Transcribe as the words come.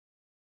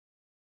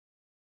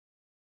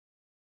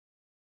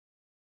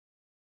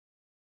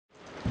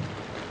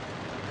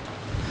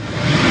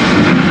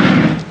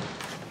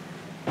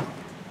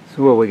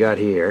So what we got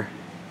here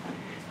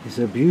is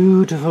a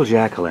beautiful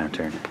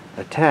jack-o'-lantern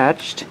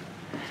attached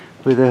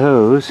with a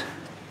hose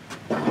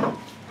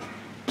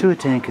to a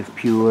tank of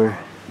pure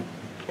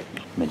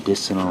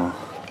medicinal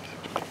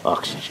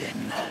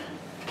oxygen.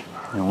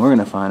 And we're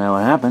gonna find out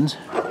what happens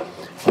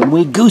when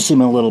we goose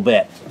him a little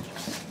bit.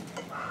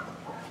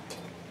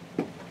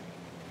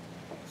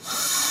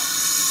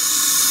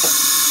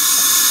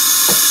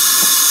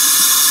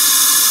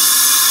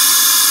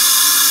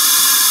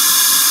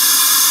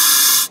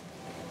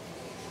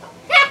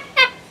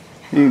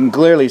 You can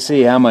clearly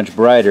see how much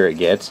brighter it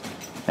gets,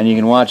 and you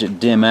can watch it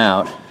dim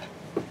out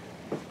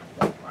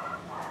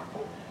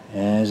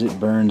as it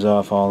burns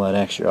off all that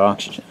extra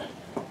oxygen.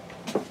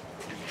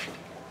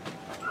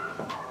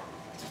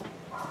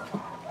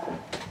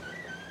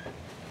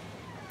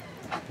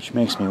 Which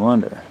makes me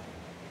wonder,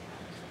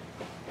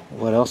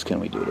 what else can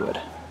we do to it?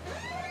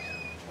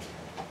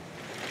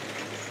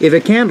 If a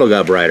candle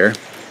got brighter,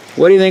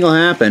 what do you think will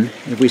happen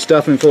if we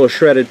stuff him full of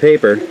shredded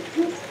paper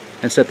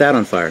and set that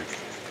on fire?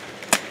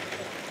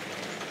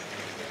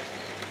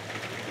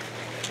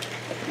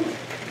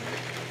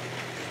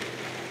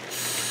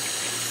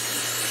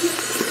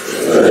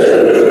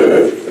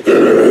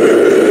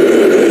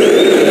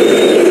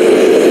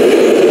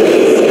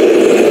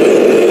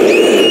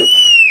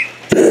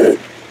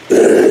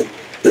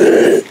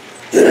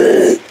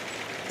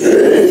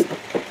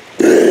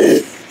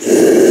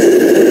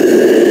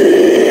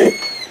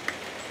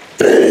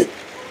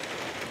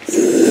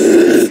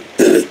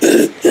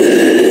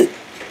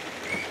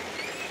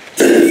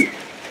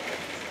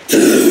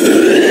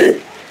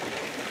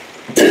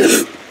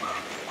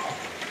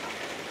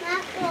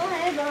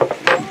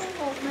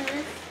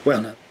 Well,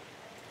 no.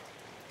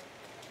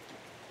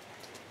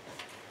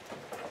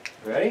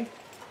 Ready?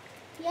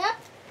 Yep.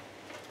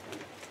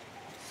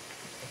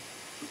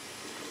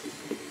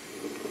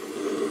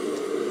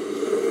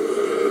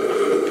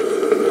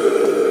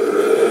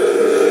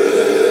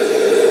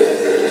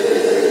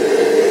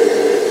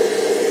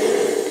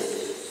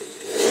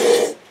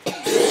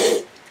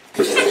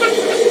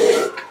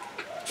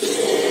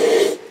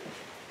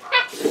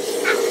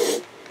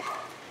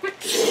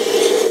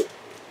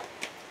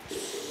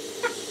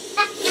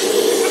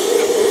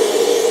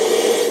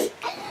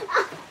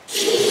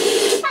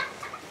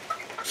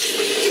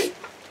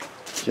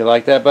 Did you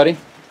like that, buddy?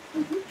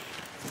 Mm-hmm.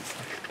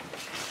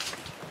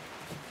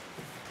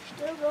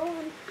 Still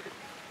going.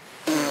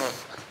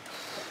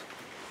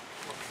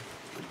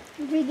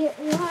 We get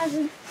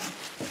water.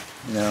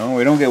 No,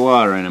 we don't get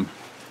water in him.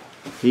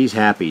 He's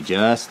happy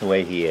just the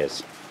way he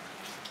is.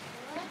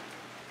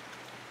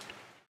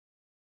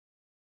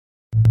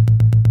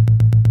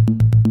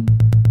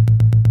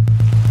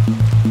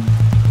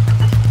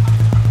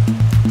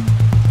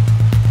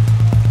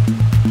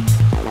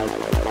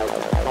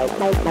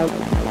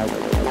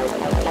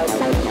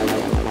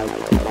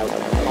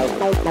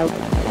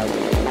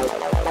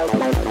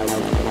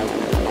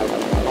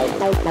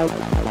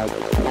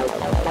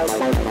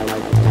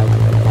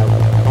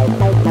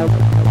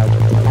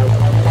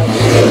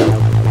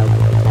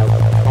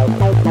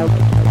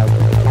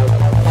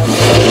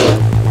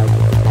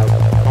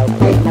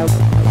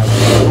 Nope.